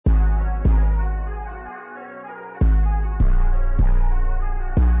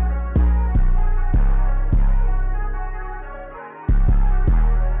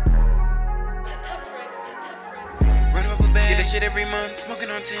every month,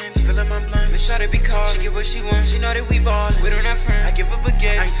 smoking on 10s, fill up my blunt. Miss Shawty be callin', she get what she want, she know that we ballin'. We don't have friends, I give her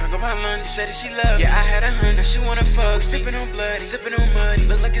baguette, I ain't talk about lunch. She said that she love me, yeah, I had 100, now she wanna fuck. We sippin' on bloody, sippin' on muddy.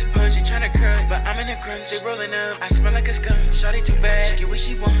 Look like it's punch, she tryna cut, but I'm in the crunch, they rollin' up. I smell like a skunk, Shawty too bad, she get what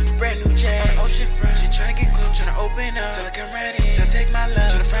she want. Brand new jet, on the ocean front, she tryna get close, tryna open up, till I come right in, till I take my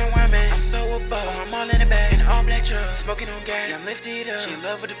love, tryna find where I'm at. I'm so above, I'm all in the bag, in all black truck, smoking on gas, yeah, I'm lifted up. She in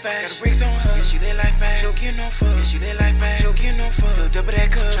love with the fast, got the bricks on her, yeah, she lit like fast. She don't get no fuck, yeah, she lit like fast. She don't get no fuck, still double that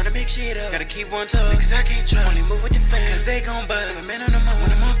cup, tryna make shit up. Gotta keep one tuck, niggas I can't trust. Only move with the fans, cause they gon' buzz. I'm in on the moon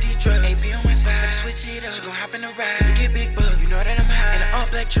when I'm off these drugs. AP on my side, gotta switch it up. She gon' hop in the ride, cause I get big bucks. You know that I'm high, in an all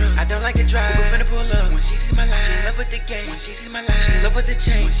black truck. I don't like to drive, we finna pull up. When she sees my life, she in love with the game. When she sees my life, she in love with the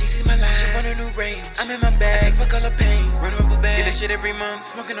chain. When she sees my life, she want a new range. I'm in my bag, I say fuck all the pain. Run up a bag, get this shit every month.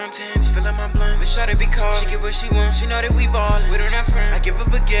 Smoking on 10s, fill up my blunt. Miss Shawty be callin', she get what she want. She know that we ballin'. We don't have friends, I give her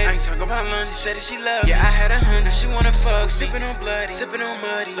baguette, I ain't talk about lunch. She said that she love me, yeah, I had 100, now she wanna fuck. Sippin' on bloody, sippin' on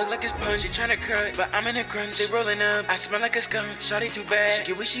muddy. Look like it's punch, she tryna cut, but I'm in the crunch. They rollin' up, I smell like a skunk. Shawty too bad, she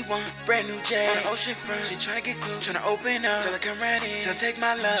get what she want. Brand new jet, on the ocean front, she tryna get close, tryna open up, till I come right in, till I take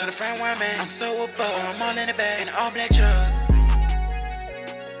my love, tryna find where I'm at. I'm so above, I'm all in the bag, in all black truck.